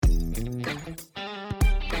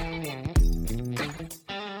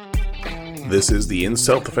This is the In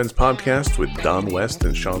Self-Defense podcast with Don West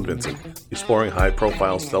and Sean Vincent, exploring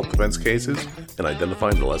high-profile self-defense cases and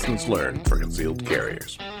identifying the lessons learned for concealed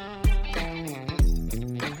carriers.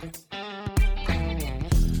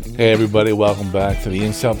 Hey everybody, welcome back to the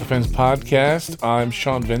In Self-Defense podcast. I'm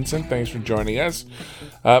Sean Vincent. Thanks for joining us.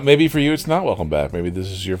 Maybe for you it's not welcome back. Maybe this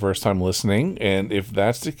is your first time listening, and if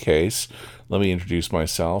that's the case, let me introduce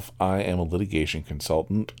myself. I am a litigation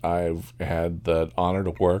consultant. I've had the honor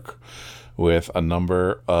to work with a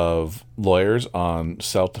number of lawyers on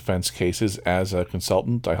self-defense cases as a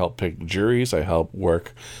consultant. I help pick juries. I help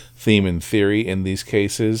work theme and theory in these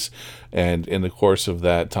cases. And in the course of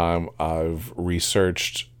that time, I've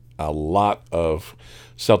researched a lot of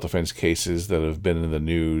self-defense cases that have been in the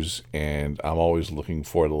news, and I'm always looking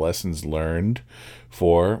for the lessons learned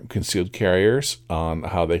for concealed carriers on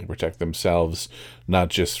how they can protect themselves, not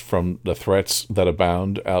just from the threats that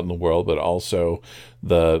abound out in the world, but also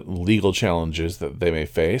the legal challenges that they may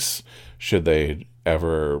face should they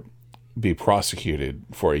ever be prosecuted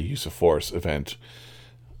for a use of force event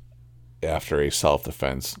after a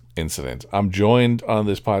self-defense incident. I'm joined on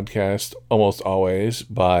this podcast almost always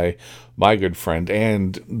by my good friend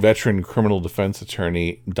and veteran criminal defense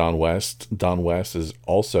attorney, Don West. Don West is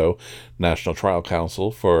also National Trial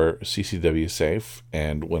Counsel for CCW SAFE,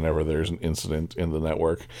 and whenever there's an incident in the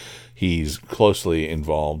network, he's closely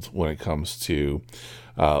involved when it comes to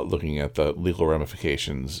looking at the legal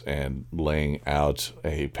ramifications and laying out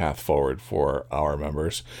a path forward for our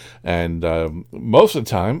members. And most of the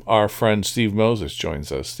time, our friend Steve Moses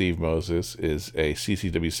joins us. Steve Moses is a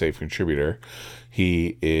CCW SAFE contributor.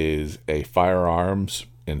 He is a firearms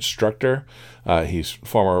instructor. He's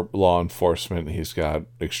former law enforcement. He's got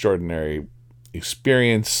extraordinary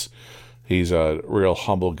experience. He's a real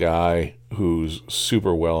humble guy who's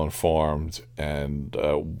super well informed and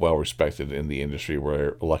well respected in the industry.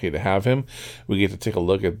 We're lucky to have him. We get to take a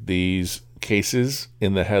look at these cases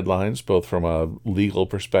in the headlines, both from a legal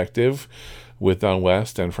perspective with Don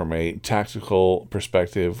West and from a tactical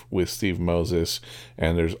perspective with Steve Moses.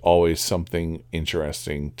 And there's always something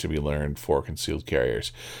interesting to be learned for concealed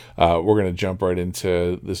carriers. We're going to jump right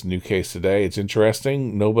into this new case today. It's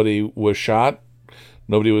interesting. Nobody was shot.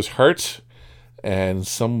 Nobody was hurt, and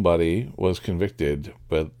somebody was convicted,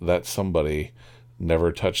 but that somebody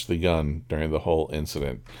never touched the gun during the whole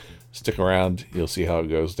incident. Stick around, you'll see how it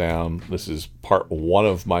goes down. This is part one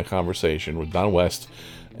of my conversation with Don West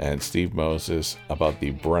and Steve Moses about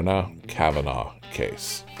the Brenna Kavanaugh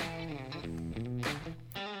case.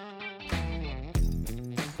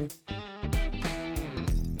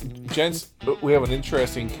 Gents, we have an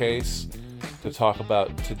interesting case to talk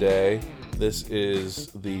about today. This is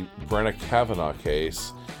the Brenna Kavanaugh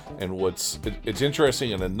case, and it's interesting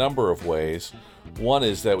in a number of ways. One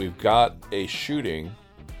is that we've got a shooting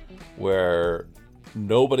where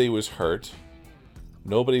nobody was hurt,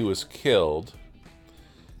 nobody was killed,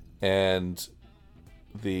 and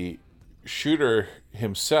the shooter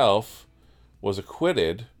himself was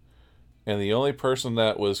acquitted, and the only person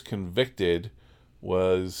that was convicted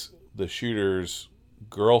was the shooter's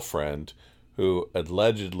girlfriend, who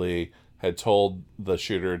allegedly had told the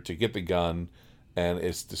shooter to get the gun, and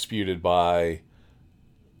it's disputed by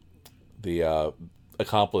the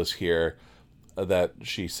accomplice here that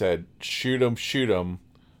she said, shoot him,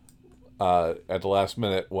 at the last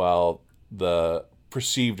minute while the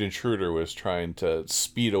perceived intruder was trying to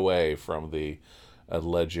speed away from the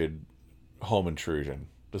alleged home intrusion.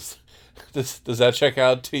 Does that check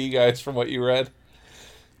out to you guys from what you read?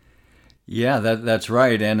 Yeah, that's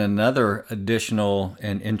right. And another additional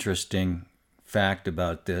and interesting fact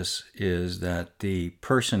about this is that the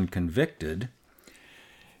person convicted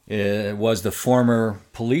was the former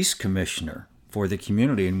police commissioner for the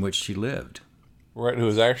community in which she lived. Right, who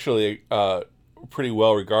was actually pretty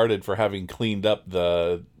well regarded for having cleaned up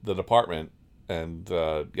the department and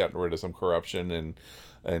gotten rid of some corruption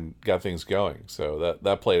and got things going. So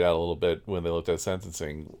that played out a little bit when they looked at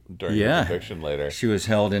sentencing during the conviction later. She was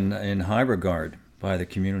held in high regard by the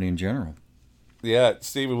community in general. Yeah,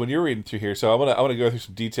 Stephen, when you're reading through here, so I'm gonna go through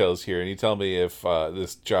some details here, and you tell me if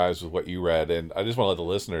this jives with what you read. And I just want to let the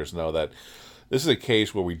listeners know that this is a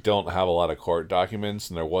case where we don't have a lot of court documents,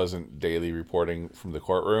 and there wasn't daily reporting from the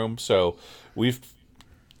courtroom. So we've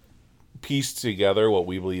pieced together what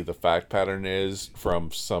we believe the fact pattern is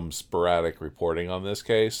from some sporadic reporting on this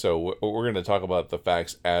case. So we're going to talk about the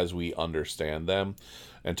facts as we understand them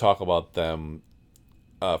and talk about them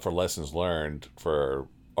for lessons learned for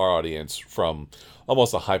our audience from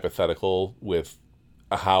almost a hypothetical with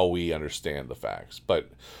how we understand the facts. But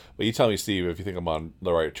you tell me, Steve, if you think I'm on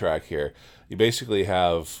the right track here. You basically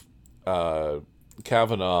have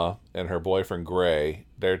Kavanaugh and her boyfriend Gray,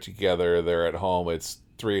 they're together, they're at home, it's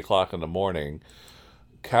 3 o'clock in the morning.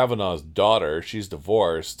 Kavanaugh's daughter, she's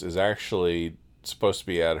divorced, is actually supposed to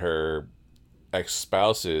be at her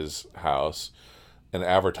ex-spouse's house and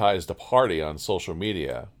advertised a party on social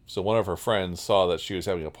media. So one of her friends saw that she was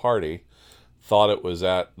having a party, thought it was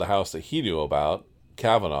at the house that he knew about,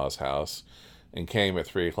 Kavanaugh's house, and came at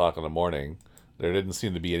 3 o'clock in the morning. There didn't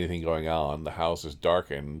seem to be anything going on. The house is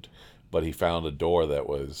darkened, but he found a door that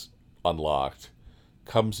was unlocked,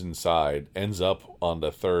 comes inside, ends up on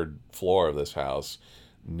the third floor of this house,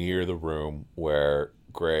 near the room where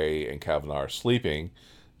Gray and Kavanaugh are sleeping.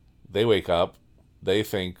 They wake up. They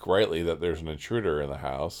think rightly that there's an intruder in the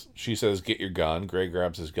house. She says, "Get your gun." Gray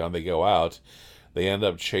grabs his gun. They go out. They end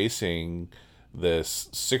up chasing this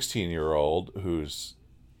 16-year-old who's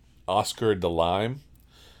Oscar DeLime,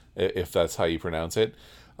 if that's how you pronounce it,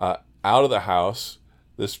 out of the house.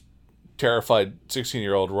 This terrified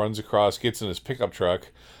 16-year-old runs across, gets in his pickup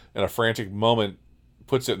truck, in a frantic moment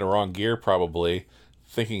puts it in the wrong gear probably,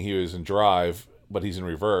 thinking he was in drive, but he's in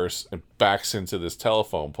reverse, and backs into this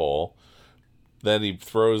telephone pole. Then he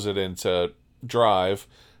throws it into drive,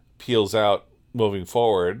 peels out, moving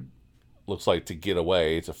forward, looks like to get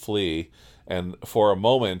away, to flee. And for a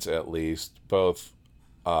moment, at least, both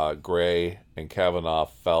Gray and Kavanaugh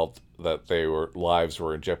felt that their lives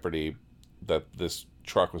were in jeopardy, that this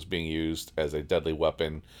truck was being used as a deadly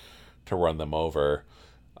weapon to run them over.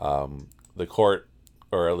 The court,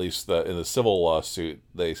 or at least in the civil lawsuit,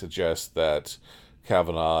 they suggest that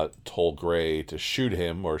Kavanaugh told Gray to shoot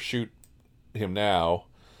him or shoot him now.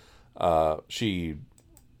 She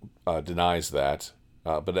denies that.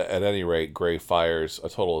 But at any rate, Gray fires a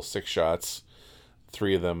total of 6 shots.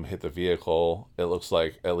 3 of them hit the vehicle. It looks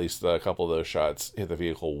like at least a couple of those shots hit the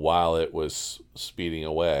vehicle while it was speeding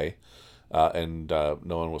away. And no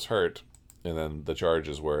one was hurt. And then the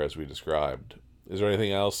charges were as we described. Is there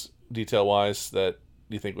anything else, detail-wise, that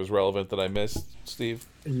you think was relevant that I missed, Steve?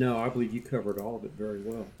 No, I believe you covered all of it very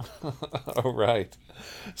well. All right.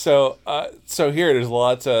 So here, there's a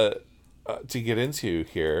lot to get into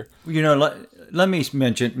here. You know, let me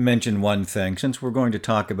mention one thing. Since we're going to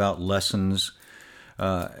talk about lessons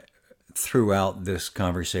throughout this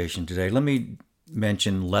conversation today, let me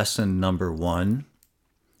mention lesson number 1.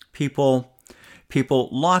 People,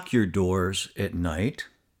 lock your doors at night.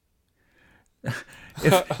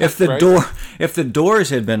 If the Right. if the doors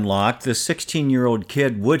had been locked, the 16-year-old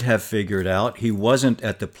kid would have figured out he wasn't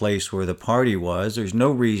at the place where the party was. There's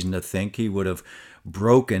no reason to think he would have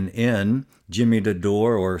broken in, jimmied a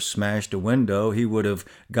door, or smashed a window. He would have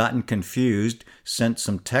gotten confused, sent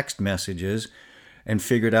some text messages, and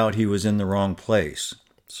figured out he was in the wrong place.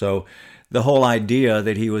 So the whole idea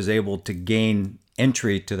that he was able to gain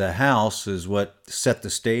entry to the house is what set the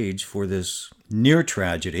stage for this near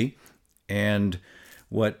tragedy, and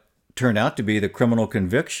what turned out to be the criminal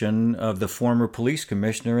conviction of the former police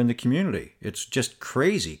commissioner in the community. It's just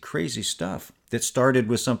crazy, crazy stuff that started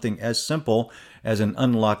with something as simple as an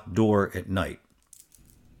unlocked door at night.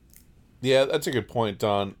 Yeah, that's a good point,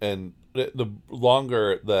 Don. And the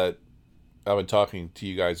longer that I've been talking to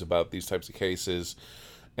you guys about these types of cases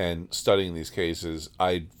and studying these cases,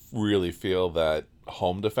 I really feel that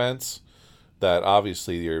home defense, that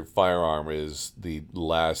obviously your firearm is the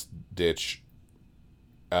last ditch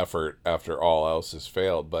effort after all else has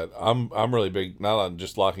failed. But I'm really big not on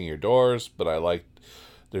just locking your doors, but I like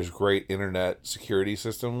there's great internet security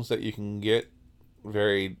systems that you can get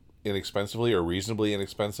very inexpensively or reasonably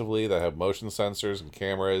inexpensively that have motion sensors and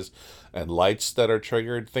cameras and lights that are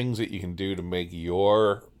triggered, things that you can do to make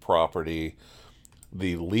your property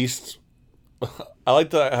the least I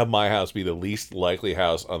like to have my house be the least likely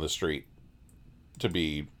house on the street to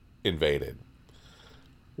be invaded.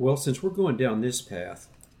 Well, since we're going down this path,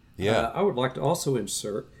 I would like to also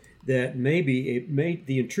insert that maybe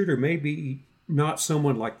the intruder may be not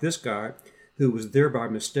someone like this guy who was there by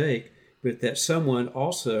mistake, but that someone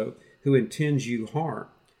also who intends you harm.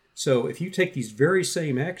 So if you take these very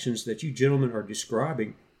same actions that you gentlemen are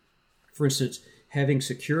describing, for instance, having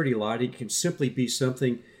security lighting can simply be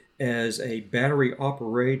something as a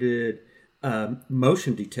battery-operated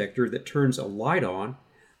motion detector that turns a light on,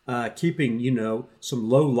 keeping some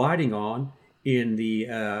low lighting on in the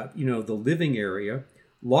the living area,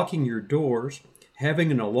 locking your doors,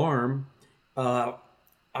 having an alarm.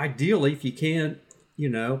 Ideally, if you can,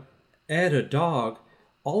 add a dog.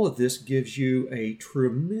 All of this gives you a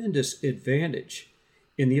tremendous advantage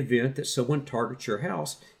in the event that someone targets your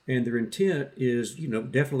house and their intent is,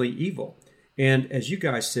 definitely evil. And as you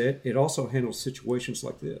guys said, it also handles situations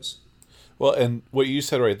like this. Well, and what you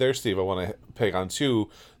said right there, Steve, I want to peg on too,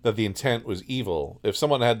 that the intent was evil. If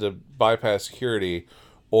someone had to bypass security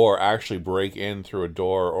or actually break in through a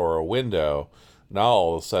door or a window, now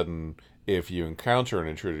all of a sudden, if you encounter an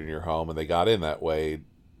intruder in your home and they got in that way,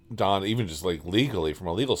 Don, even just like legally, from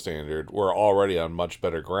a legal standard, we're already on much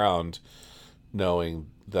better ground knowing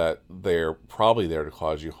that they're probably there to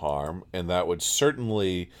cause you harm, and that would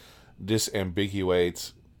certainly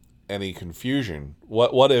disambiguate any confusion.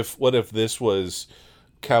 What if this was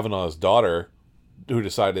Kavanaugh's daughter who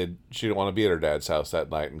decided she didn't want to be at her dad's house that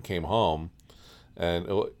night and came home, and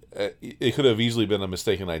it could have easily been a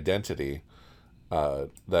mistaken identity.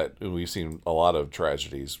 That we've seen a lot of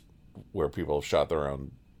tragedies where people have shot their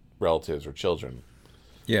own relatives or children.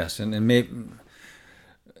 Yes, and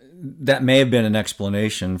that may have been an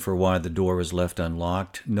explanation for why the door was left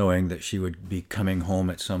unlocked, knowing that she would be coming home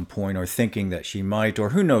at some point, or thinking that she might, or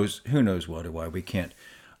who knows what or why. We can't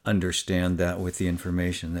understand that with the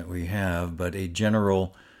information that we have, but a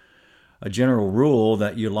general rule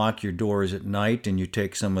that you lock your doors at night and you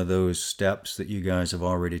take some of those steps that you guys have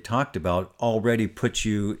already talked about already puts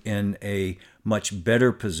you in a much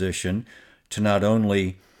better position to not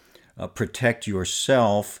only protect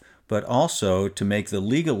yourself, but also to make the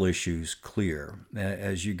legal issues clear.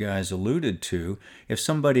 As you guys alluded to, if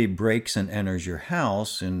somebody breaks and enters your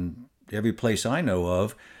house, in every place I know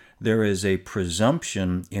of, there is a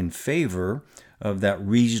presumption in favor of that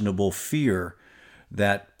reasonable fear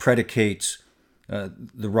that predicates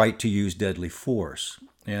the right to use deadly force.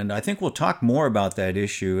 And I think we'll talk more about that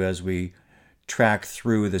issue as we track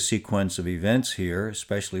through the sequence of events here,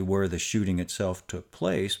 especially where the shooting itself took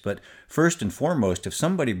place. But first and foremost, if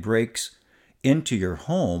somebody breaks into your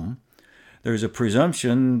home, there's a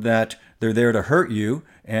presumption that they're there to hurt you,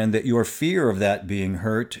 and that your fear of that being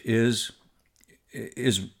hurt is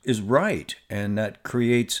right. And that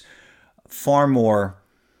creates far more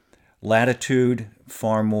latitude,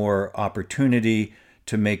 far more opportunity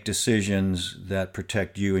to make decisions that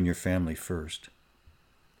protect you and your family first.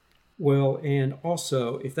 Well, and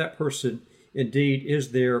also, if that person indeed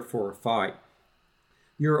is there for a fight,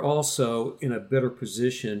 you're also in a better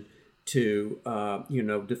position to,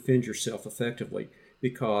 defend yourself effectively.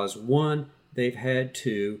 Because one, they've had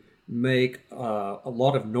to make a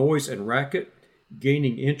lot of noise and racket,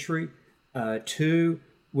 gaining entry. Two,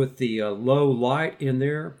 with the low light in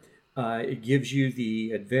there, it gives you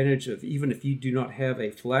the advantage of, even if you do not have a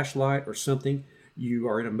flashlight or something, you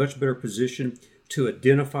are in a much better position to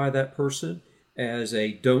identify that person as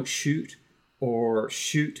a don't shoot or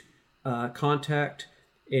shoot contact.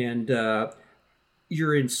 And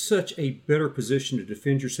you're in such a better position to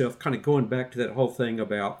defend yourself, kind of going back to that whole thing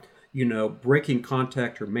about, breaking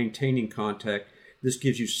contact or maintaining contact. This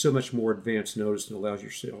gives you so much more advance notice and allows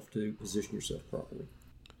yourself to position yourself properly.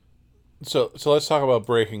 So let's talk about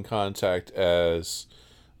breaking contact as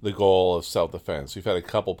the goal of self-defense. We've had a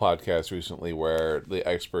couple podcasts recently where the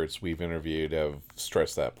experts we've interviewed have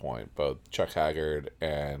stressed that point, both Chuck Haggard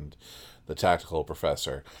and the tactical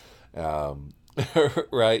professor,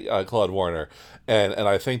 right? Claude Warner. And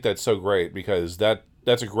I think that's so great, because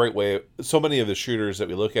that's a great way. So many of the shooters that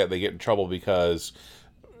we look at, they get in trouble because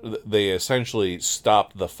they essentially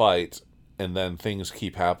stopped the fight and then things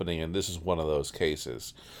keep happening, and this is one of those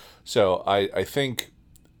cases. So I think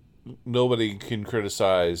nobody can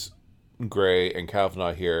criticize Gray and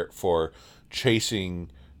Kavanaugh here for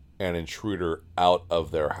chasing an intruder out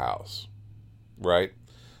of their house, right?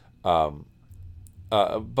 But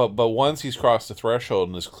once he's crossed the threshold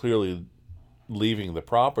and is clearly leaving the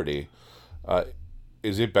property,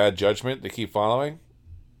 is it bad judgment to keep following?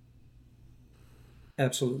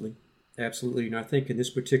 Absolutely. And I think in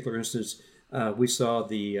this particular instance, we saw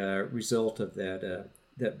the result of that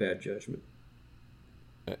bad judgment.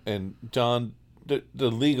 And Don,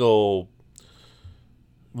 the legally,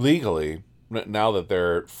 now that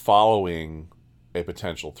they're following a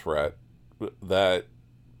potential threat, that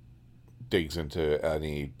digs into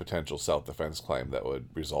any potential self-defense claim that would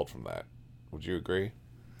result from that. Would you agree?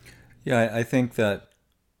 Yeah, I think that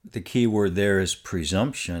the key word there is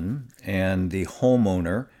presumption, and the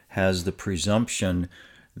homeowner has the presumption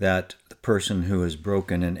that the person who has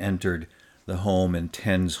broken and entered the home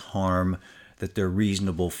intends harm, that they're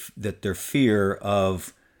reasonable, that their fear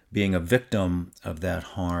of being a victim of that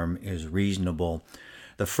harm is reasonable.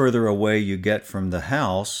 The further away you get from the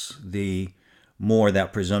house, the more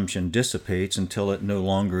that presumption dissipates until it no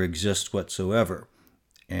longer exists whatsoever.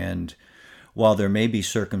 And while there may be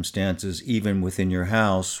circumstances even within your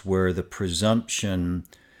house where the presumption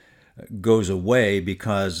goes away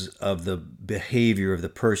because of the behavior of the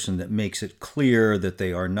person that makes it clear that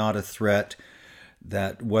they are not a threat,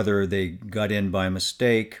 that whether they got in by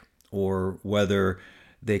mistake or whether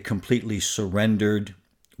they completely surrendered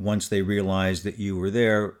once they realized that you were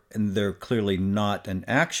there and they're clearly not an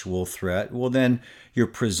actual threat, well, then your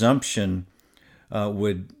presumption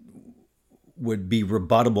would be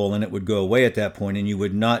rebuttable and it would go away at that point, and you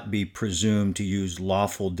would not be presumed to use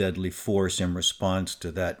lawful deadly force in response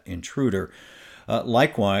to that intruder.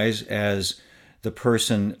 Likewise, as the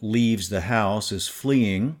person leaves the house, is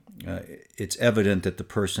fleeing, it's evident that the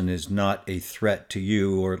person is not a threat to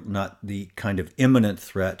you or not the kind of imminent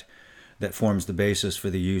threat that forms the basis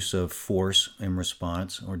for the use of force in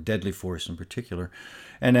response, or deadly force in particular.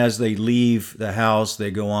 And as they leave the house,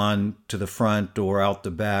 they go on to the front or out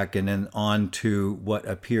the back and then on to what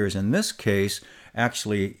appears in this case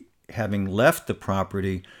actually having left the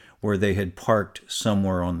property where they had parked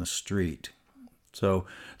somewhere on the street. So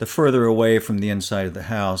the further away from the inside of the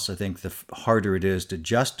house, I think the harder it is to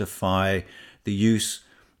justify the use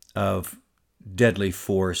of deadly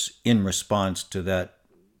force in response to that,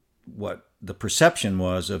 what the perception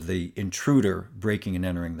was of the intruder breaking and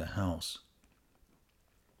entering the house.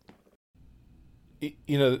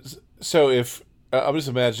 So if I'm just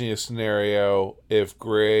imagining a scenario, if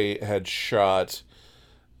Gray had shot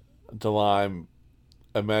DeLime,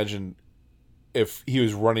 imagine if he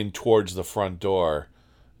was running towards the front door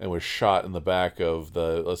and was shot in the back of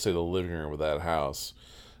let's say the living room of that house,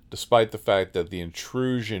 despite the fact that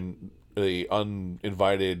the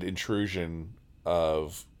uninvited intrusion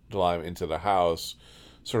of DeLime into the house,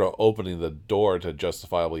 sort of opening the door to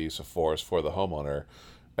justifiable use of force for the homeowner.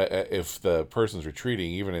 If the person's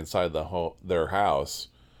retreating, even inside their house,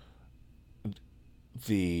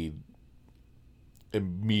 the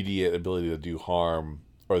immediate ability to do harm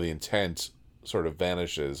or the intent sort of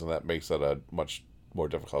vanishes, and that makes that a much more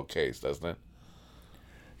difficult case, doesn't it?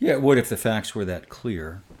 Yeah, it would if the facts were that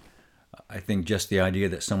clear. I think just the idea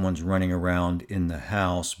that someone's running around in the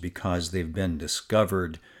house because they've been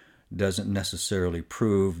discovered doesn't necessarily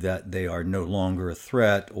prove that they are no longer a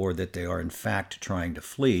threat or that they are in fact trying to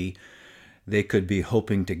flee. They could be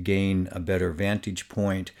hoping to gain a better vantage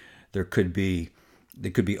point. They could be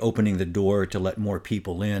opening the door to let more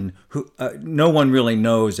people in. No one really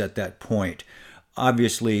knows at that point.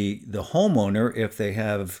 Obviously, the homeowner, if they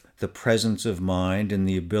have the presence of mind and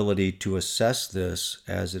the ability to assess this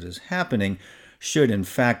as it is happening, should in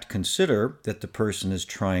fact consider that the person is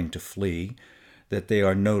trying to flee, that they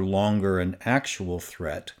are no longer an actual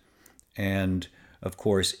threat. And of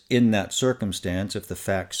course, in that circumstance, if the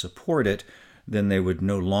facts support it, then they would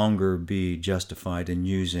no longer be justified in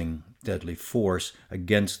using deadly force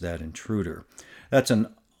against that intruder. That's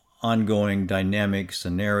an ongoing dynamic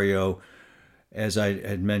scenario, as I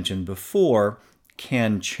had mentioned before,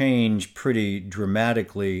 can change pretty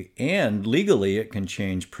dramatically, and legally it can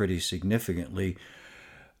change pretty significantly.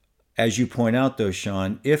 As you point out, though,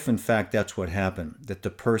 Sean, if in fact that's what happened, that the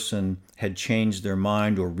person had changed their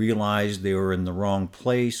mind or realized they were in the wrong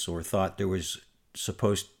place or thought it was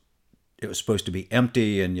supposed to be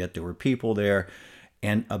empty and yet there were people there,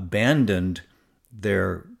 and abandoned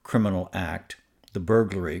their criminal act, the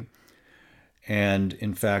burglary, and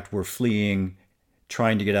in fact were fleeing,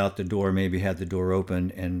 trying to get out the door, maybe had the door open,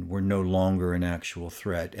 and were no longer an actual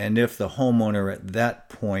threat. And if the homeowner at that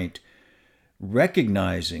point,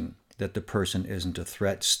 recognizing that the person isn't a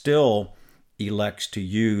threat, still elects to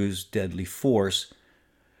use deadly force,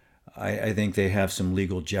 I think they have some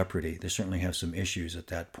legal jeopardy. They certainly have some issues at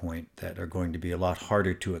that point that are going to be a lot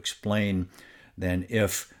harder to explain than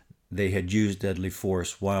if they had used deadly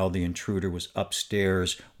force while the intruder was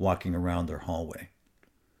upstairs walking around their hallway.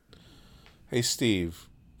 Hey, Steve.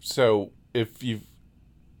 So if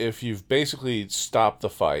you've basically stopped the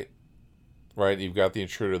fight, right? You've got the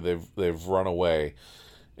intruder. They've run away,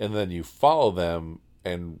 and then you follow them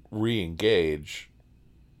and re-engage.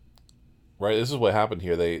 Right, this is what happened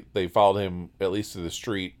here. They followed him at least to the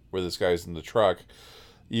street where this guy's in the truck.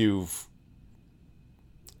 You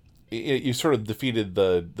sort of defeated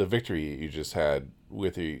the victory you just had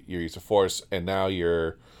with your use of force, and now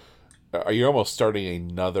you're almost starting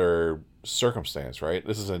another circumstance, right?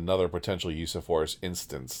 This is another potential use of force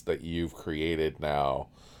instance that you've created now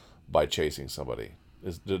by chasing somebody.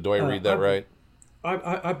 Do I read that right?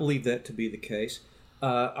 I believe that to be the case.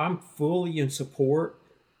 I'm fully in support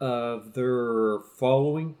of their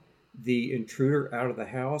following the intruder out of the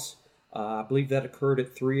house. I believe that occurred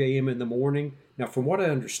at 3 a.m. in the morning. Now, from what I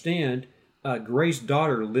understand, Gray's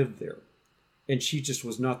daughter lived there, and she just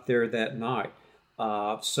was not there that night.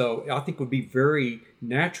 So I think it would be very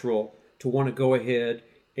natural to want to go ahead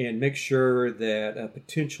and make sure that a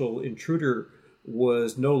potential intruder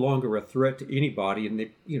was no longer a threat to anybody, and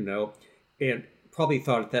and probably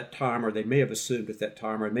thought at that time, or they may have assumed at that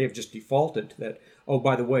time, or may have just defaulted to that, oh,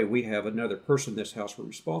 by the way, we have another person in this house we're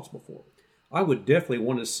responsible for. I would definitely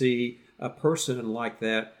want to see a person like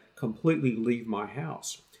that completely leave my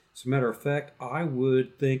house. As a matter of fact, I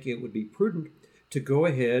would think it would be prudent to go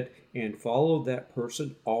ahead and follow that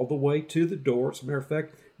person all the way to the door. As a matter of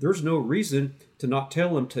fact, there's no reason to not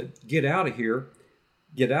tell them to get out of here,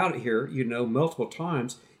 multiple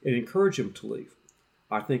times, and encourage them to leave.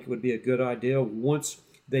 I think it would be a good idea once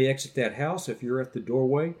they exit that house, if you're at the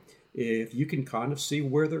doorway, if you can kind of see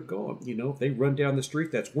where they're going. If they run down the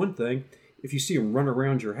street, that's one thing. If you see them run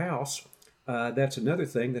around your house, that's another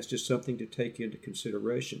thing. That's just something to take into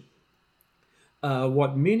consideration.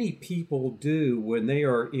 What many people do when they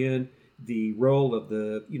are in the role of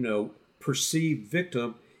the, perceived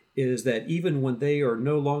victim is that even when they are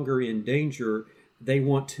no longer in danger, they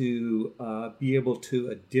want to be able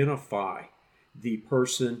to identify the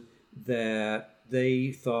person that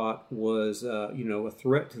they thought was, a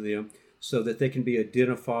threat to them, so that they can be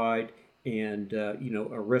identified and,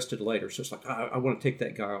 arrested later. So it's like, I want to take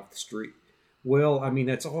that guy off the street. Well, I mean,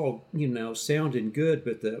 that's all, sounding good,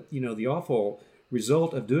 but the awful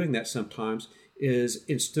result of doing that sometimes is,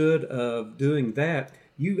 instead of doing that,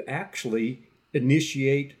 you actually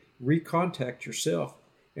initiate recontact yourself.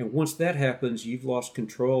 And once that happens, you've lost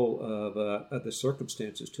control of the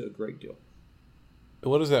circumstances to a great deal.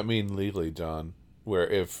 What does that mean legally, John? Where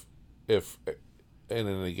if in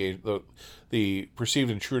an engagement, the perceived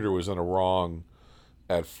intruder was in a wrong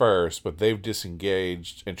at first, but they've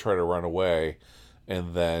disengaged and try to run away,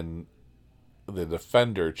 and then the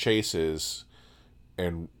defender chases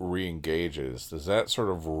and re-engages, does that sort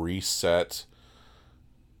of reset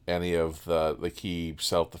any of the key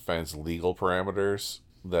self-defense legal parameters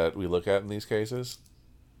that we look at in these cases?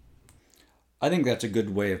 I think that's a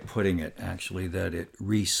good way of putting it, actually, that it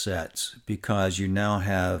resets, because you now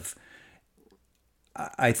have,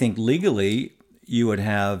 I think legally, you would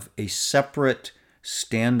have a separate,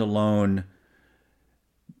 standalone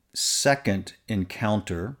second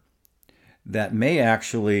encounter that may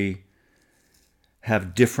actually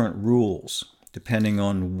have different rules depending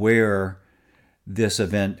on where this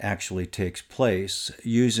event actually takes place.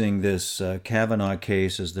 Using this Kavanaugh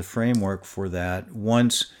case as the framework for that,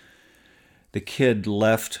 once the kid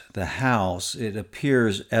left the house, it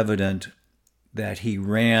appears evident that he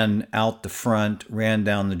ran out the front, ran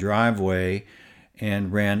down the driveway,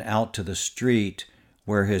 and ran out to the street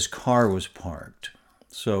where his car was parked.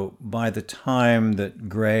 So by the time that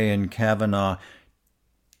Gray and Kavanaugh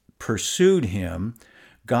pursued him,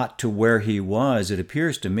 got to where he was, it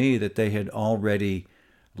appears to me that they had already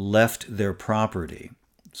left their property.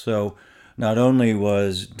 So not only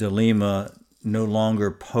was DeLima no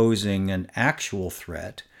longer posing an actual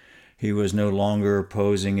threat, he was no longer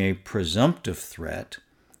posing a presumptive threat.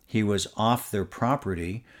 He was off their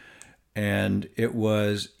property, and it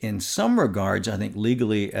was, in some regards, I think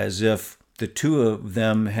legally, as if the two of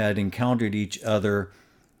them had encountered each other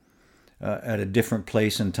at a different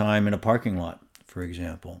place and time in a parking lot, for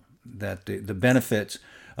example. That the benefits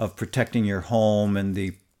of protecting your home and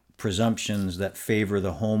the presumptions that favor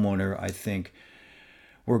the homeowner, I think,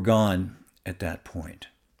 were gone at that point.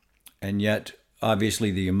 And yet,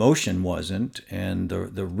 obviously, the emotion wasn't, and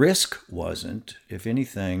the risk wasn't. If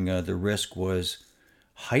anything, the risk was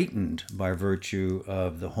heightened by virtue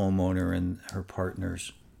of the homeowner and her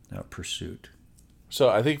partner's pursuit. So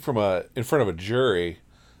I think in front of a jury,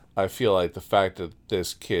 I feel like the fact that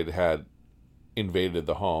this kid had invaded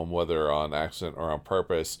the home, whether on accident or on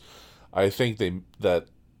purpose, I think that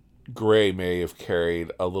Gray may have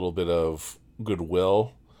carried a little bit of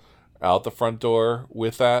goodwill out the front door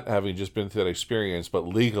with that, having just been through that experience, but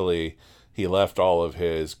legally he left all of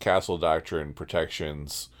his Castle Doctrine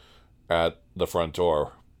protections at the front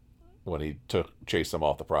door when he chased them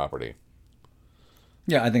off the property.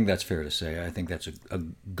 Yeah, I think that's fair to say. I think that's a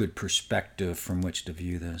good perspective from which to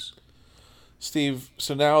view this. Steve,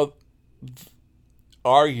 so now,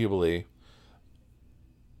 arguably,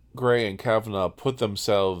 Gray and Kavanaugh put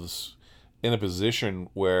themselves in a position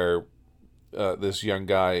where this young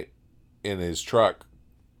guy in his truck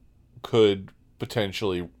could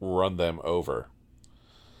potentially run them over.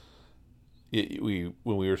 When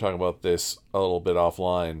we were talking about this a little bit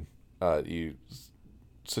offline, you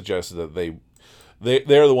suggested that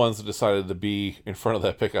they're the ones that decided to be in front of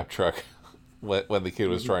that pickup truck when the kid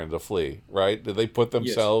was trying to flee, right? Did they put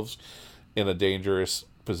themselves in a dangerous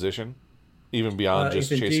position, even beyond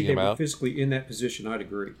just chasing him out? If physically in that position, I'd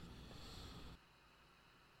agree.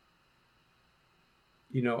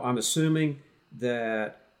 I'm assuming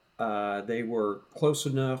that they were close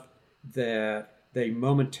enough that they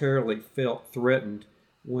momentarily felt threatened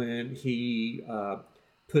when he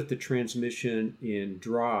put the transmission in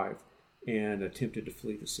drive and attempted to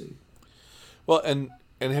flee the scene. Well, and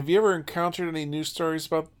have you ever encountered any news stories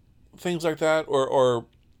about things like that? Or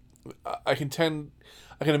I can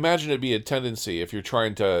imagine it'd be a tendency if you're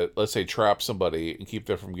trying to, let's say, trap somebody and keep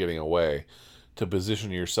them from getting away, to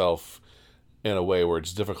position yourself in a way where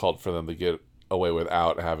it's difficult for them to get away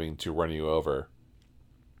without having to run you over.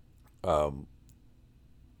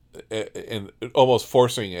 And almost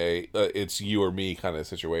forcing it's you or me kind of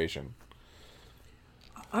situation.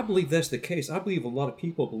 I believe that's the case. I believe a lot of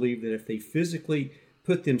people believe that if they physically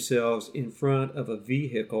put themselves in front of a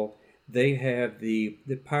vehicle, they have the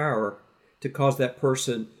power to cause that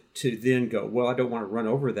person to then go, well, I don't want to run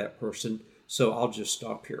over that person, so I'll just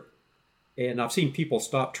stop here. And I've seen people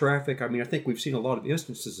stop traffic. I mean, I think we've seen a lot of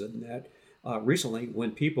instances in that recently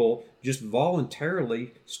when people just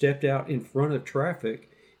voluntarily stepped out in front of traffic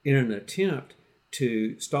in an attempt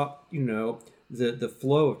to stop, the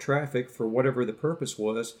flow of traffic for whatever the purpose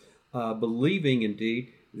was, believing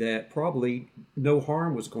indeed that probably no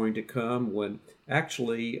harm was going to come when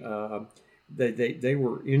actually they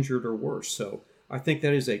were injured or worse. So I think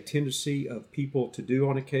that is a tendency of people to do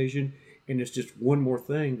on occasion, and it's just one more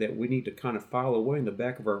thing that we need to kind of file away in the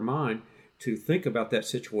back of our mind to think about that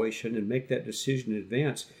situation and make that decision in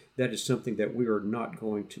advance. That is something that we are not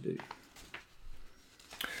going to do.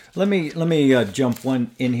 Let me jump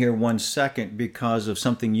in here 1 second because of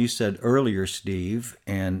something you said earlier, Steve,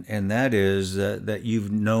 and that is that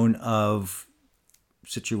you've known of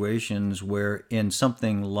situations where in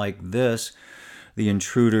something like this, the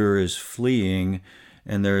intruder is fleeing,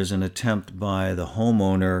 and there is an attempt by the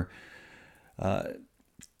homeowner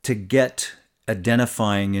to get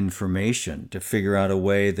identifying information, to figure out a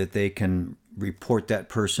way that they can report that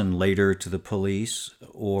person later to the police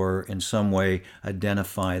or in some way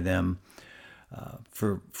identify them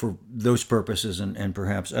for those purposes and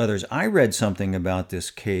perhaps others. I read something about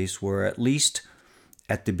this case where at least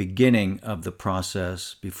at the beginning of the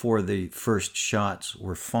process, before the first shots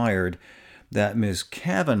were fired, that Ms.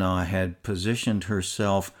 Kavanaugh had positioned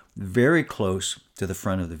herself very close to the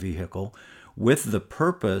front of the vehicle with the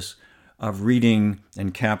purpose of reading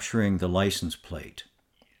and capturing the license plate.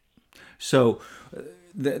 So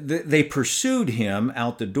they pursued him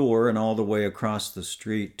out the door and all the way across the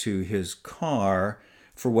street to his car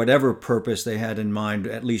for whatever purpose they had in mind.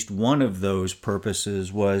 At least one of those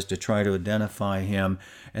purposes was to try to identify him,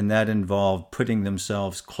 and that involved putting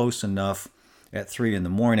themselves close enough at 3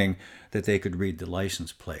 a.m. that they could read the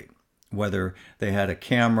license plate. Whether they had a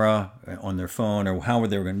camera on their phone or how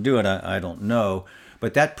they were going to do it, I don't know.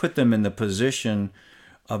 But that put them in the position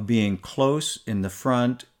of being close in the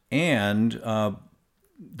front and,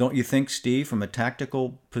 don't you think, Steve, from a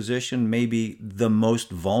tactical position, maybe the most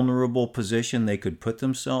vulnerable position they could put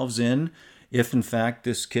themselves in if, in fact,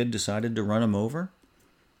 this kid decided to run them over?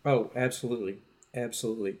 Oh, absolutely.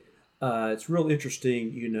 Absolutely. It's real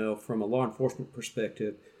interesting, from a law enforcement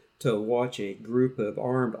perspective, to watch a group of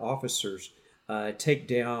armed officers take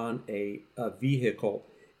down a vehicle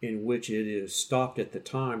in which it is stopped at the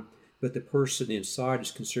time, but the person inside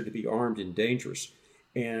is considered to be armed and dangerous.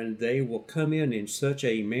 And they will come in such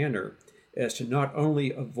a manner as to not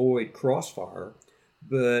only avoid crossfire,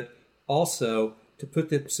 but also to put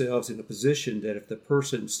themselves in a position that if the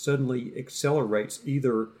person suddenly accelerates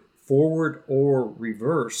either forward or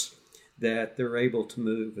reverse, that they're able to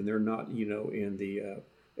move and they're not, in the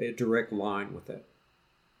direct line with that.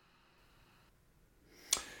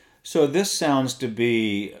 So this sounds to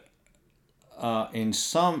be, at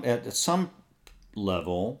some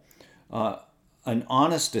level, an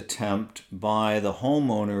honest attempt by the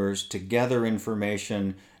homeowners to gather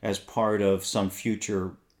information as part of some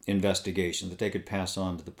future investigation that they could pass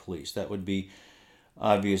on to the police. That would be,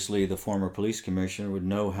 obviously, the former police commissioner would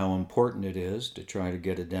know how important it is to try to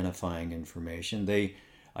get identifying information. They,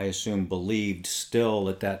 I assume, believed still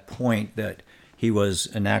at that point that he was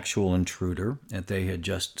an actual intruder, that they had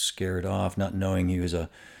just scared off, not knowing he was a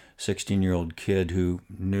 16-year-old kid who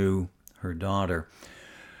knew her daughter.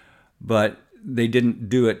 But they didn't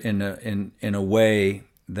do it in a way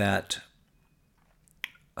that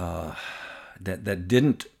that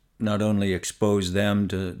didn't not only expose them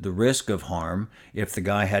to the risk of harm if the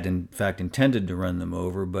guy had in fact intended to run them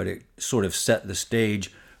over, but it sort of set the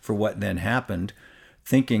stage for what then happened,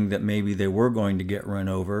 thinking that maybe they were going to get run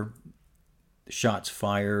over. Shots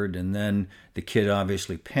fired, and then the kid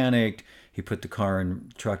obviously panicked. He put the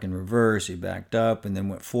truck in reverse, he backed up, and then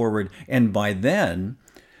went forward. And by then,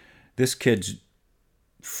 this kid's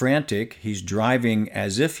frantic. He's driving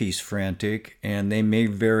as if he's frantic, and they may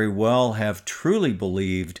very well have truly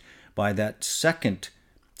believed by that second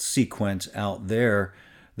sequence out there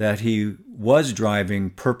that he was driving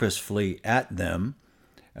purposefully at them.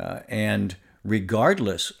 And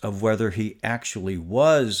regardless of whether he actually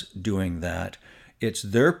was doing that, it's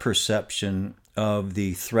their perception of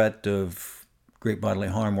the threat of great bodily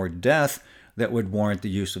harm or death that would warrant the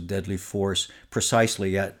use of deadly force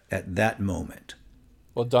precisely at that moment.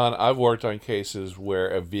 Well, Don, I've worked on cases where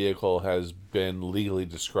a vehicle has been legally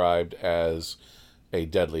described as a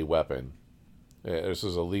deadly weapon. This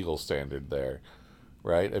is a legal standard there,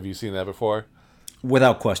 right? Have you seen that before?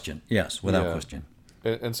 Without question, yes, without question.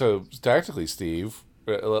 And so, tactically, Steve,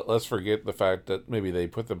 let's forget the fact that maybe they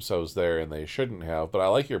put themselves there and they shouldn't have. But I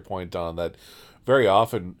like your point, Don, that very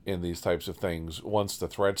often in these types of things, once the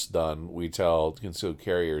threat's done, we tell concealed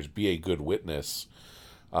carriers, be a good witness.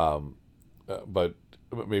 But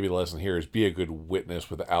maybe the lesson here is be a good witness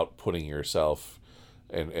without putting yourself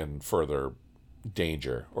in further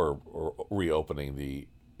danger or reopening the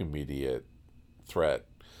immediate threat.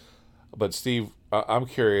 But Steve, I'm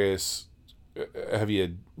curious,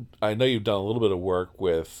 I know you've done a little bit of work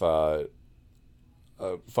with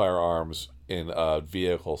firearms in a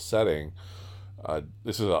vehicle setting.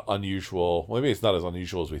 This is an unusual, maybe it's not as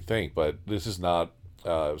unusual as we think, but this is not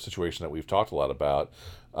a situation that we've talked a lot about.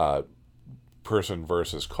 Person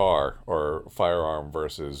versus car or firearm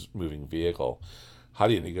versus moving vehicle. How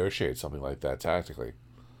do you negotiate something like that tactically?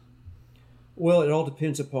 Well, it all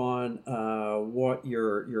depends upon what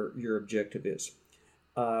your objective is.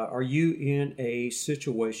 Are you in a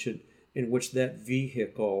situation in which that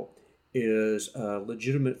vehicle is a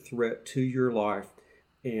legitimate threat to your life,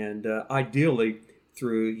 and ideally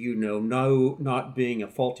through not being a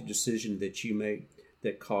faulty decision that you made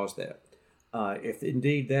that caused that? If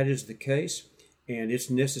indeed that is the case, and it's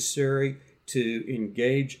necessary to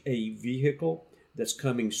engage a vehicle that's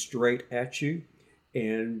coming straight at you,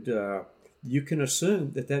 and you can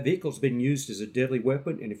assume that vehicle's been used as a deadly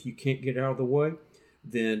weapon, and if you can't get out of the way,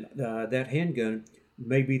 then that handgun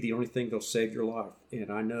may be the only thing that'll save your life.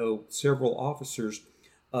 And I know several officers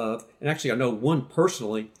and actually I know one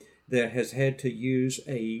personally that has had to use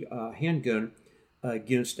a handgun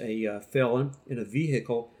against a felon in a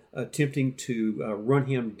vehicle attempting to run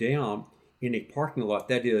him down in a parking lot.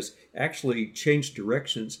 That is, actually changed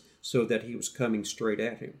directions so that he was coming straight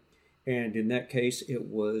at him. And in that case, it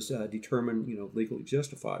was determined, legally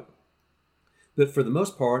justified. But for the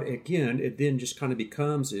most part, again, it then just kind of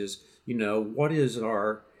becomes what is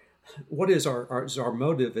our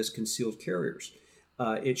motive as concealed carriers?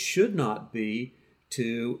 It should not be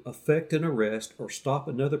to effect an arrest or stop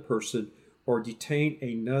another person or detain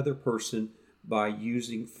another person by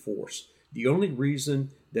using force. The only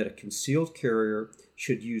reason that a concealed carrier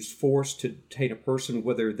should use force to detain a person,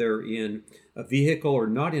 whether they're in a vehicle or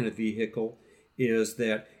not in a vehicle, is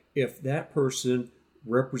that if that person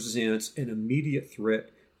represents an immediate threat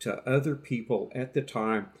to other people at the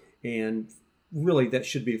time, and really that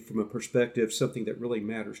should be from a perspective something that really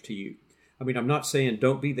matters to you. I mean, I'm not saying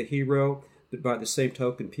don't be the hero, but by the same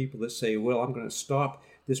token, people that say, well, I'm going to stop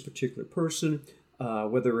this particular person,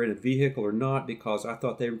 whether in a vehicle or not, because I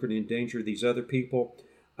thought they were going to endanger these other people.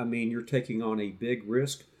 I mean, you're taking on a big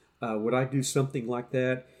risk. Would I do something like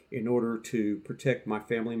that in order to protect my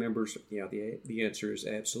family members? Yeah, the answer is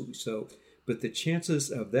absolutely so. But the chances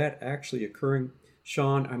of that actually occurring,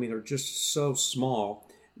 Sean, I mean, are just so small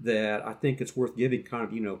that I think it's worth giving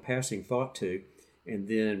kind of, passing thought to, and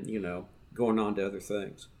then, going on to other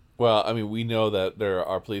things. Well, I mean, we know that there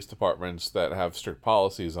are police departments that have strict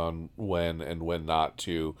policies on when and when not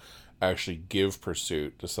to actually give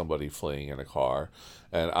pursuit to somebody fleeing in a car.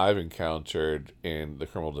 And I've encountered in the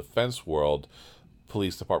criminal defense world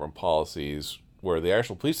police department policies where the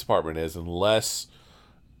actual police department is, unless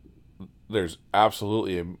there's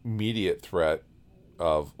absolutely immediate threat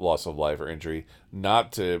of loss of life or injury,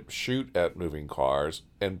 not to shoot at moving cars.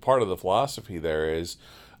 And part of the philosophy there is,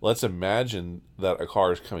 let's imagine that a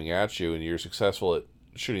car is coming at you and you're successful at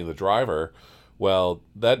shooting the driver. Well,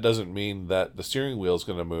 that doesn't mean that the steering wheel is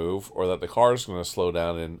going to move or that the car is going to slow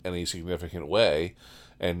down in any significant way.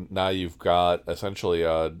 And now you've got essentially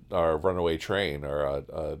a runaway train or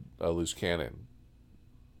a loose cannon.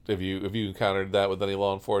 Have you encountered that with any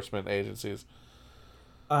law enforcement agencies?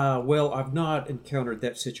 Well, I've not encountered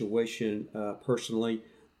that situation personally.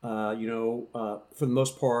 For the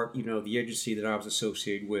most part, the agency that I was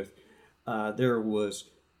associated with, there was,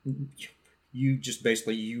 you just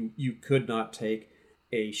basically, you could not take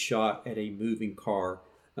a shot at a moving car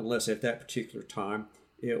unless at that particular time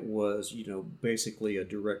it was, basically a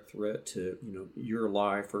direct threat to, your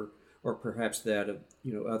life or perhaps that of,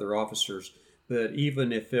 other officers. But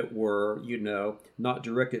even if it were, not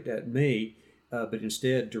directed at me, but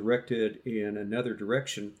instead directed in another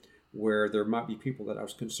direction where there might be people that I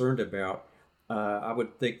was concerned about, I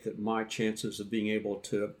would think that my chances of being able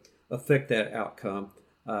to affect that outcome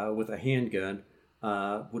with a handgun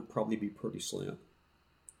would probably be pretty slim.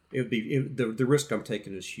 The risk I'm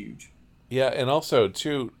taking is huge. Yeah, and also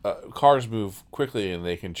too, cars move quickly and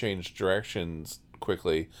they can change directions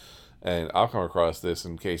quickly, and I'll come across this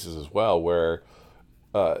in cases as well where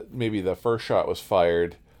maybe the first shot was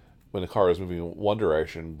fired when the car was moving in one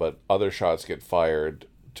direction, but other shots get fired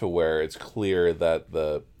to where it's clear that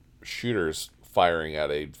the shooter's firing at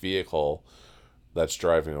a vehicle that's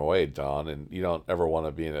driving away, Don, and you don't ever want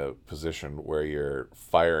to be in a position where you're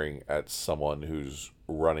firing at someone who's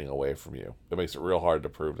running away from you. It makes it real hard to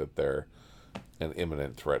prove that they're an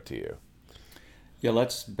imminent threat to you. Yeah,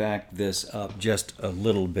 let's back this up just a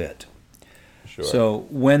little bit. Sure. So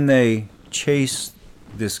when they chase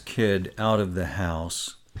this kid out of the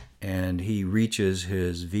house and he reaches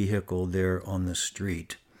his vehicle there on the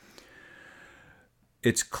street,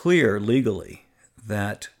 it's clear legally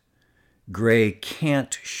that Gray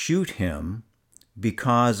can't shoot him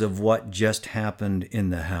because of what just happened in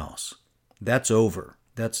the house. That's over.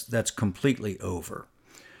 That's completely over.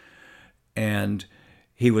 And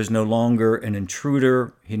he was no longer an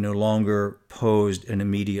intruder. He no longer posed an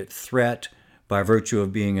immediate threat by virtue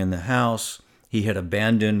of being in the house. He had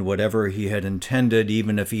abandoned whatever he had intended,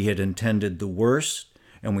 even if he had intended the worst.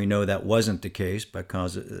 And we know that wasn't the case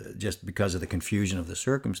because of the confusion of the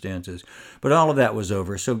circumstances. But all of that was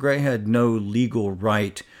over. So Gray had no legal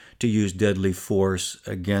right to use deadly force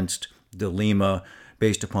against DeLima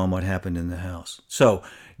based upon what happened in the house. So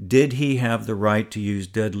did he have the right to use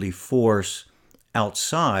deadly force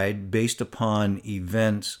outside based upon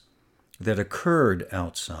events that occurred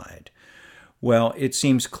outside? Well, it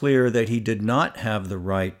seems clear that he did not have the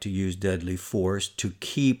right to use deadly force to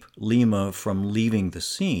keep Lima from leaving the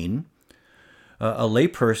scene. A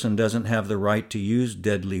layperson doesn't have the right to use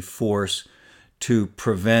deadly force to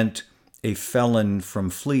prevent a felon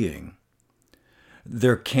from fleeing.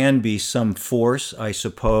 There can be some force, I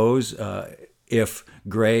suppose, if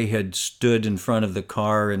Gray had stood in front of the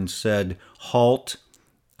car and said, "Halt,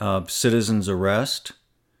 citizen's arrest,"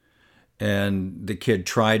 and the kid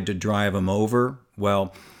tried to drive him over.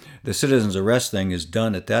 Well, the citizen's arrest thing is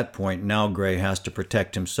done at that point. Now Gray has to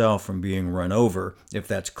protect himself from being run over, if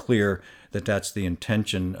that's clear that that's the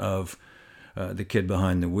intention of the kid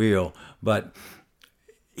behind the wheel. But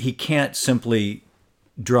he can't simply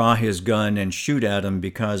draw his gun and shoot at him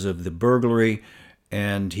because of the burglary,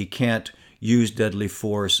 and he can't use deadly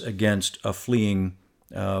force against a fleeing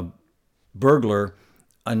burglar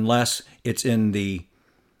unless it's in the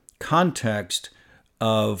context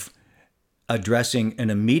of addressing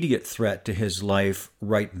an immediate threat to his life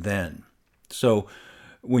right then. So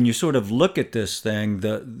when you sort of look at this thing,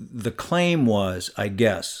 the claim was, I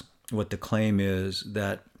guess, what the claim is,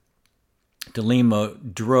 that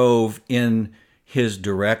DeLima drove in his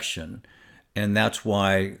direction, and that's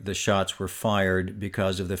why the shots were fired,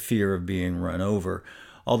 because of the fear of being run over.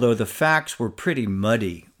 Although the facts were pretty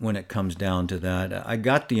muddy when it comes down to that. I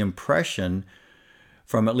got the impression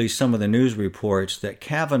from at least some of the news reports that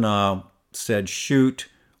Kavanaugh said shoot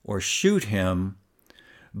or shoot him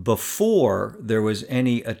before there was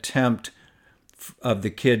any attempt of the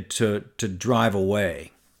kid to drive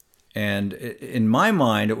away. And in my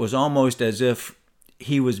mind, it was almost as if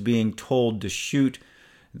he was being told to shoot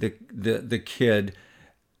the kid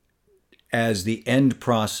as the end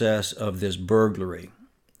process of this burglary.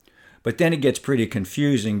 But then it gets pretty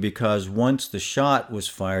confusing, because once the shot was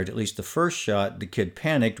fired, at least the first shot, the kid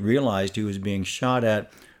panicked, realized he was being shot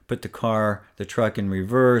at, put the truck in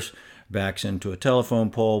reverse, backs into a telephone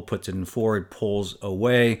pole, puts it in forward, pulls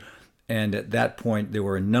away. And at that point, there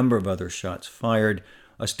were a number of other shots fired,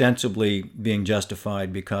 ostensibly being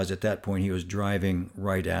justified because at that point he was driving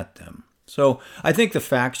right at them. So I think the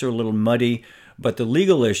facts are a little muddy, but the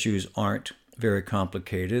legal issues aren't very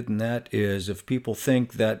complicated, and that is, if people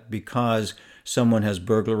think that because someone has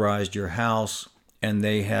burglarized your house and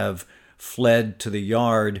they have fled to the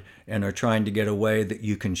yard and are trying to get away, that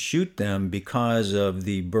you can shoot them because of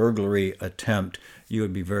the burglary attempt, you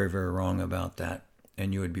would be very, very wrong about that,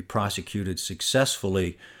 and you would be prosecuted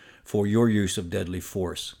successfully for your use of deadly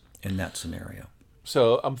force in that scenario.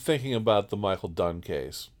 So I'm thinking about the Michael Dunn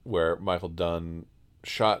case, where Michael Dunn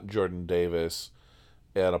shot Jordan Davis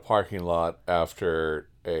at a parking lot after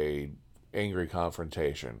a angry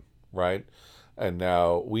confrontation, right? And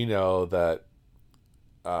now we know that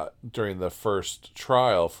during the first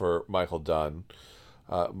trial for Michael Dunn.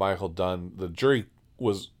 The jury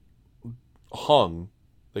was hung.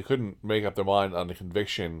 They couldn't make up their mind on the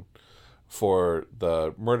conviction for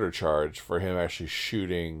the murder charge for him actually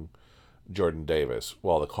shooting Jordan Davis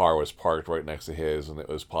while the car was parked right next to his, and it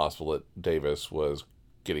was possible that Davis was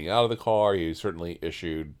getting out of the car. He certainly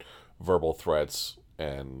issued verbal threats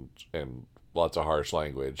and lots of harsh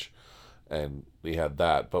language, and he had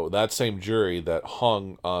that. But that same jury that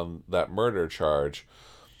hung on that murder charge,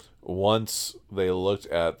 once they looked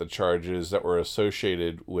at the charges that were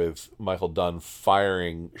associated with Michael Dunn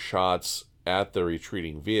firing shots at the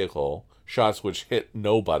retreating vehicle, shots which hit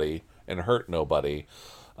nobody and hurt nobody,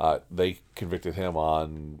 they convicted him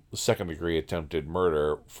on second-degree attempted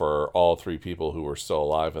murder for all three people who were still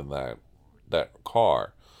alive in that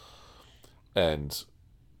car. And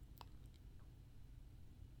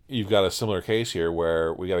you've got a similar case here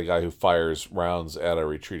where we got a guy who fires rounds at a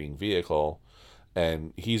retreating vehicle,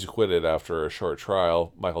 and he's acquitted after a short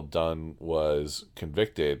trial. Michael Dunn was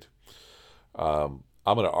convicted. I'm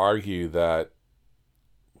going to argue that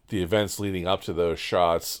the events leading up to those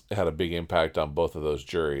shots had a big impact on both of those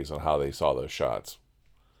juries on how they saw those shots.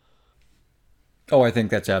 Oh, I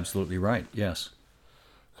think that's absolutely right, yes.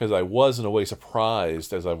 Because I was, in a way,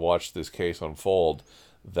 surprised as I watched this case unfold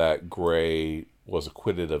that Gray was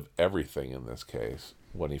acquitted of everything in this case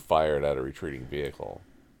when he fired at a retreating vehicle.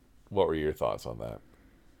 What were your thoughts on that?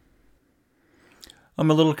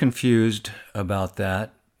 I'm a little confused about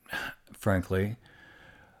that, frankly.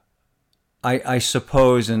 I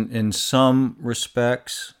suppose in some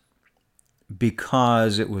respects,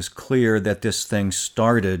 because it was clear that this thing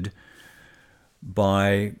started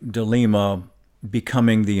by DeLima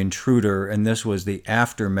becoming the intruder, and this was the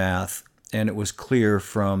aftermath, and it was clear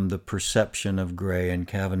from the perception of Gray and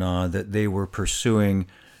Kavanaugh that they were pursuing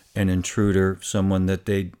an intruder, someone that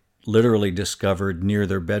they literally discovered near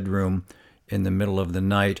their bedroom in the middle of the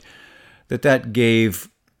night, that gave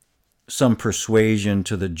some persuasion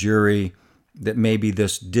to the jury that maybe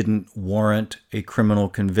this didn't warrant a criminal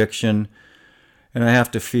conviction. And I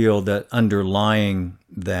have to feel that underlying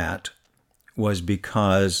that was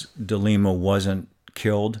because DeLima wasn't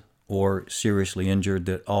killed or seriously injured,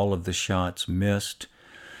 that all of the shots missed.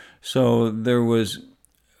 So there was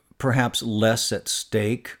perhaps less at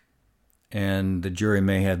stake, and the jury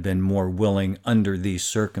may have been more willing under these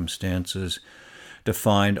circumstances to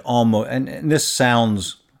find almost, and this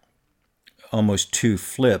sounds almost too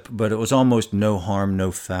flip, but it was almost no harm,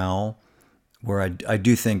 no foul, where I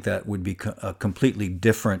do think that would be a completely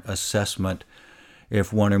different assessment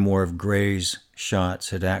if one or more of Gray's shots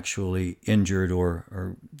had actually injured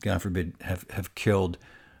or God forbid, have killed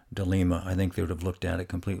DeLima. I think they would have looked at it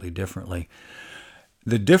completely differently.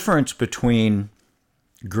 The difference between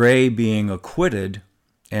Gray being acquitted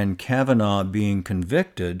and Kavanaugh being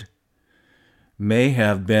convicted may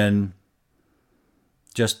have been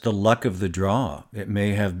just the luck of the draw. It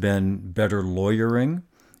may have been better lawyering.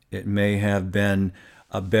 It may have been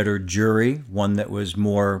a better jury, one that was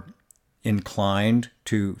more inclined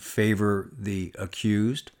to favor the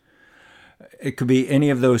accused. It could be any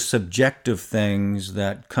of those subjective things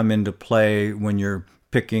that come into play when you're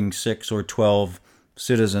picking 6 or 12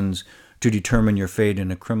 citizens to determine your fate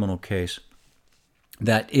in a criminal case.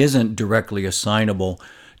 That isn't directly assignable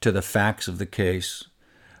to the facts of the case,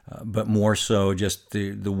 but more so just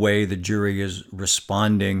the way the jury is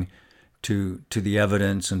responding to the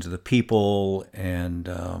evidence and to the people. And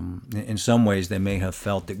in some ways, they may have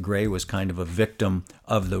felt that Gray was kind of a victim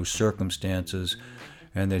of those circumstances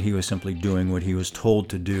and that he was simply doing what he was told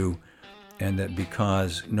to do, and that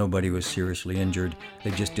because nobody was seriously injured,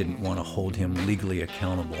 they just didn't want to hold him legally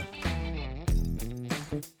accountable.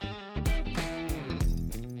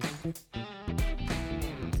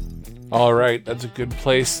 All right, that's a good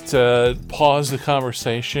place to pause the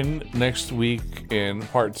conversation. Next week, in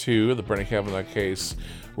part 2 of the Brett Kavanaugh case,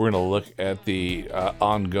 we're going to look at the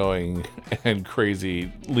ongoing and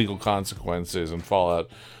crazy legal consequences and fallout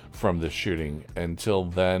from the shooting. Until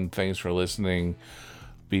then, thanks for listening.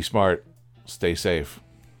 Be smart. Stay safe.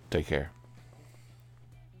 Take care.